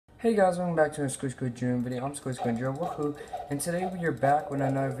Hey guys, welcome back to a Squish Squid Dream video. I'm Squish Squid Dream, woohoo! And today we are back with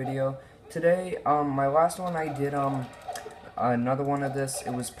another video. Today, my last one I did another one of this.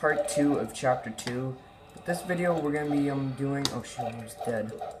 It was part 2 of chapter 2. But this video we're gonna be doing. Oh shoot, I was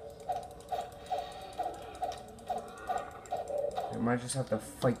dead. I might just have to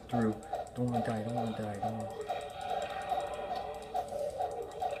fight through. Don't wanna die. Don't wanna die. Don't wanna...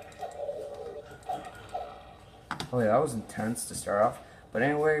 Oh yeah, that was intense to start off. But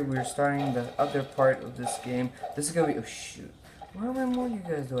anyway, we're starting the other part of this game. This is gonna be, oh shoot. How many more you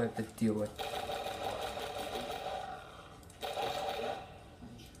guys do I have to deal with?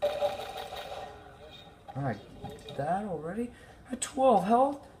 Alright, that already? At 12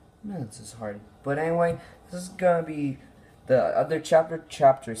 health? Man, this is hard. But anyway, this is gonna be the other chapter,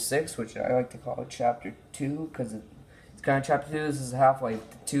 chapter 6, which I like to call chapter 2, because it's kind of chapter 2. This is Half-Life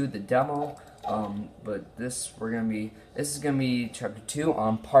 2, the demo. But this is gonna be chapter 2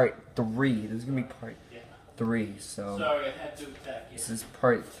 on part 3. This is gonna be part 3. So sorry, I had to attack you. This is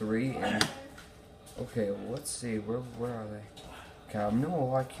part 3, and okay, well, let's see, where are they? Okay, I'm no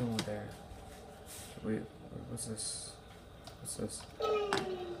lot killing there. Wait, what's this? What's this?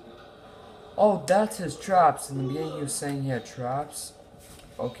 Oh, that's his traps. In the beginning, he was saying he had traps.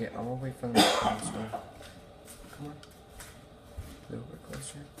 Okay, I'm gonna wait for them to come this way. Come on, a little bit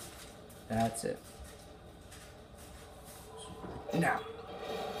closer. That's it. Now.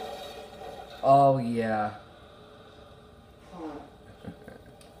 Oh, yeah.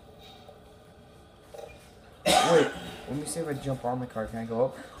 Wait, let me see if I jump on the car. Can I go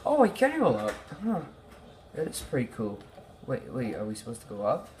up? Oh, I can go up. Huh. That is pretty cool. Wait, are we supposed to go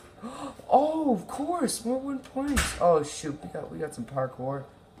up? Oh, of course. More 1 points. Oh, shoot. We got some parkour.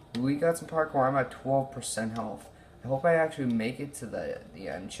 We got some parkour. I'm at 12% health. I hope I actually make it to the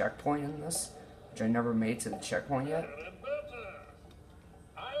end checkpoint in this, which I never made to the checkpoint yet.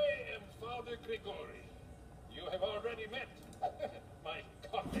 I am Father Grigori. You have already met my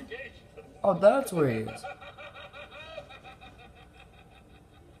congregation. Oh, that's where he is.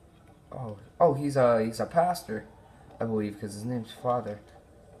 Oh, he's a pastor, I believe, because his name's Father.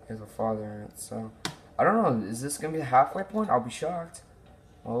 He has a father in it, so I don't know. Is this gonna be the halfway point? I'll be shocked.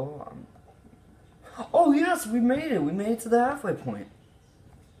 Oh yes, we made it. We made it to the halfway point.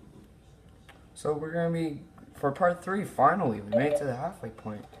 So we're gonna be for part 3. Finally, we made it to the halfway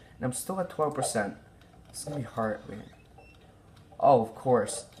point, and I'm still at 12%. It's gonna be hard. Wait. Oh, of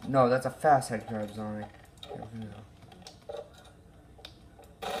course. No, that's a fast head crab zombie.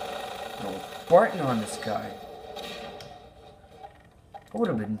 No, Barton on this guy. I would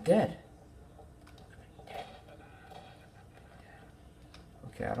have been dead.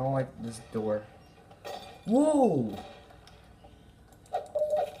 Okay, I don't like this door. Whoa!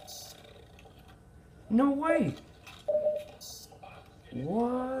 No way!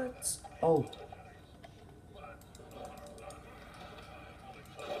 What? Oh.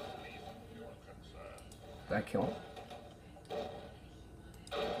 Did I kill him?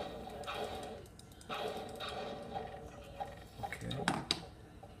 Okay.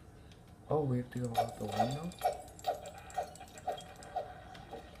 Oh, we have to go out the window?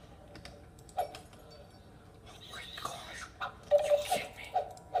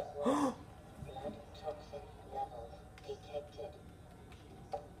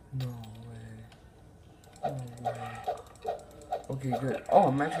 No way. No way. Okay, good. Oh,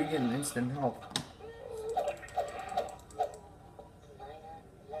 I'm actually getting instant help.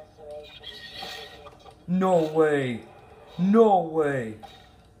 No way. No way.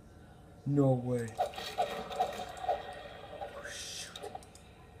 No way. Oh, shoot.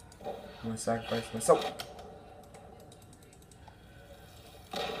 I'm gonna sacrifice myself.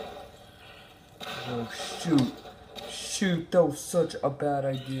 Oh, shoot. Shoot, that was such a bad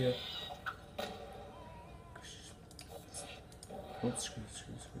idea. Oh, screw.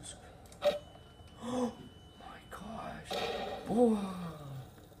 Oh my gosh. Whoa.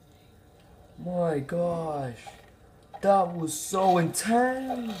 My gosh. That was so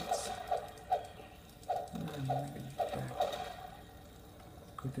intense.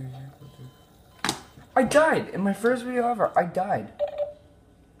 Go through here, go through. I died! In my first video ever, I died.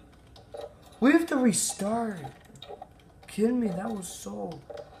 We have to restart. Kidding me? That was so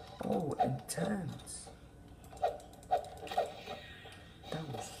intense. That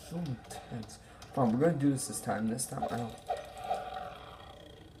was so intense. Fine, we're gonna do this time. This time I don't.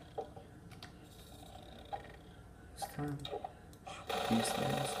 This time these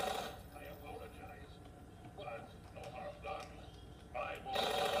things. I apologize, but no harm done. I will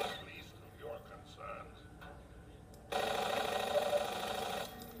not least of your concerns.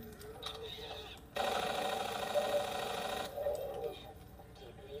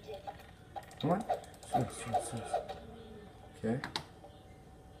 Come on. Okay.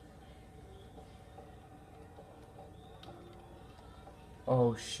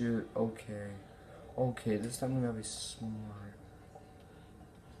 Oh shoot. Okay. Okay, this time we gotta be smart.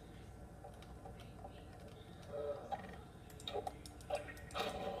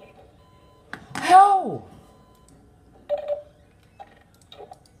 Hell!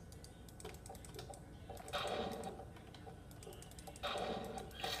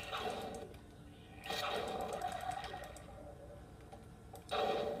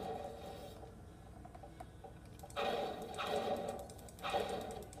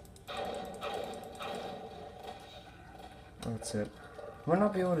 That's it. We'll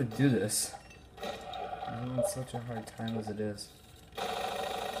not be able to do this. I'm having such a hard time as it is.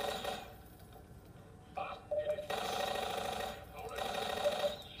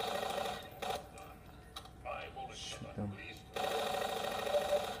 Shoot them.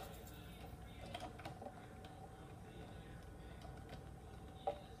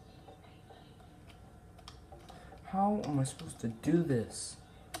 How am I supposed to do this?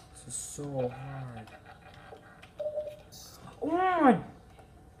 This is so hard. Come on!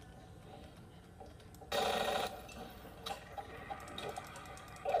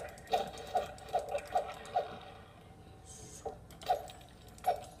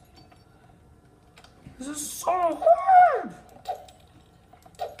 This is so hard!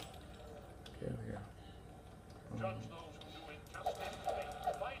 There we go. Judge those who do injustice.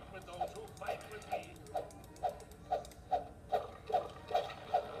 Fight with those who fight with me.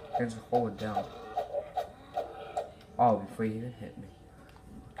 I just hold it down. Oh, before you even hit me.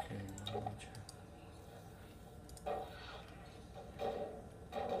 Okay, let me try.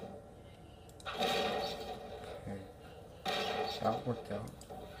 Okay. That worked out.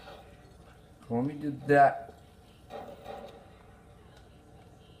 Let me do that.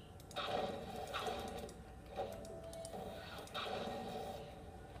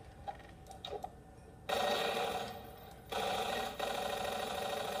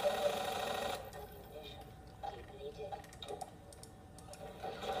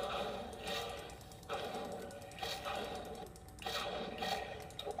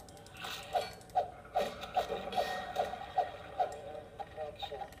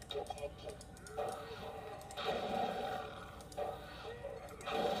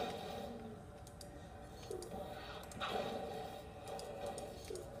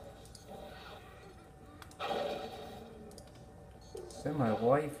 Save my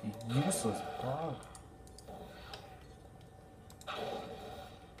life, you useless bug.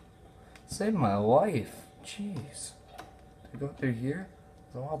 Save my life. Jeez. Did I go through here?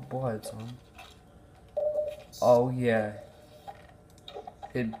 There's a lot of blood, son. Oh yeah.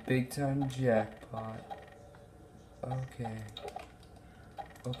 Hit big time jackpot. Okay.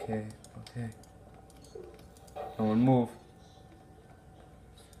 Okay. No one move.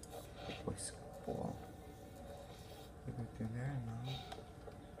 Voice blow. Go through there now.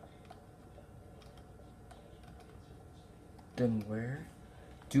 Then where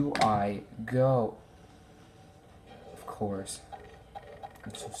do I go? Of course.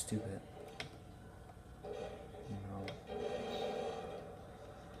 I'm so stupid. No.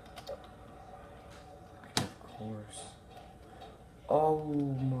 Okay, of course. Oh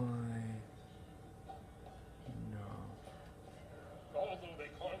my. No. Although they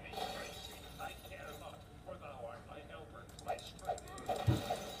call me crazy, I care not, for thou art my helper, my strength.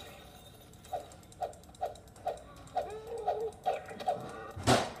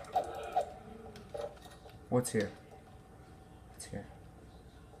 What's here? What's here?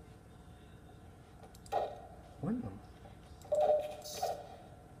 What in them?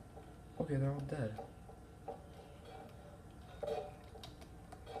 Okay, they're all dead.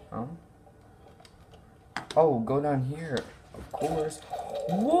 Oh, go down here. Of course.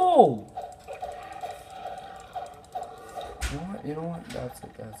 Whoa! You know what? That's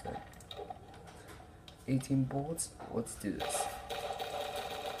it. 18 bullets. Let's do this.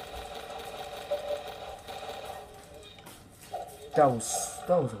 That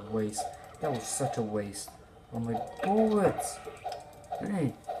was a waste. That was such a waste. Oh my bullets!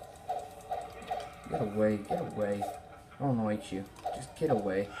 Hey, get away! I don't like you. Just get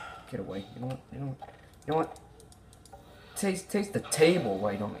away! You know what? Taste the table,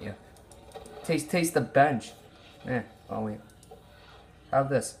 why don't you? Taste the bench. Oh wait. Have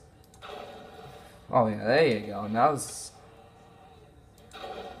this. Oh yeah, there you go. Now this.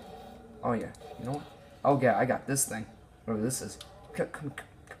 Oh yeah. You know what? Oh yeah, I got this thing. Whatever this is.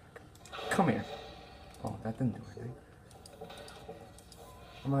 Come here. Oh, that didn't do anything.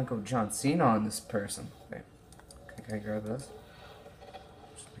 I'm gonna go John Cena on this person. Okay, can I grab this?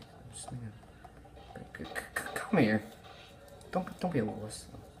 Just thinking. Come here. Don't be a wuss.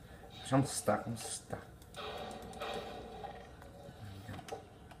 I'm stuck.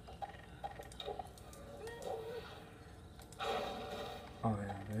 Oh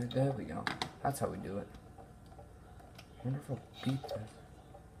yeah, there we go. That's how we do it. I wonder if I'll beat this.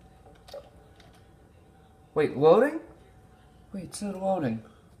 Wait, loading? Wait, it said loading.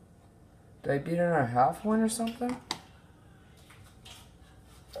 Did I beat it on a half one or something?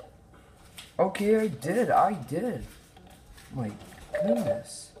 Okay, I did. My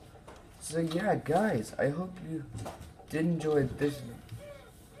goodness. So yeah, guys, I hope you did enjoy this.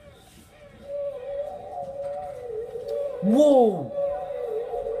 Whoa!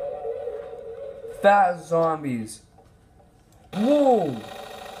 Fast zombies. Whoa!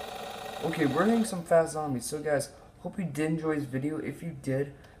 Okay, we're hitting some fast zombies. So guys, hope you did enjoy this video. If you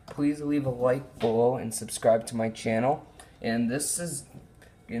did, please leave a like below and subscribe to my channel. And this is,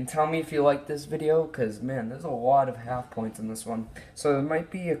 you can tell me if you like this video, because man, there's a lot of half points in this one. So there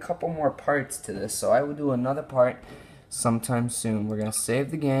might be a couple more parts to this. So I will do another part sometime soon. We're going to save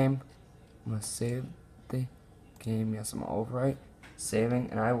the game. I'm going to save the game. Yes, I'm overwrite. Saving.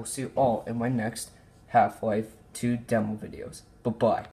 And I will see you all in my next Half-Life 2 demo videos. Bye-bye.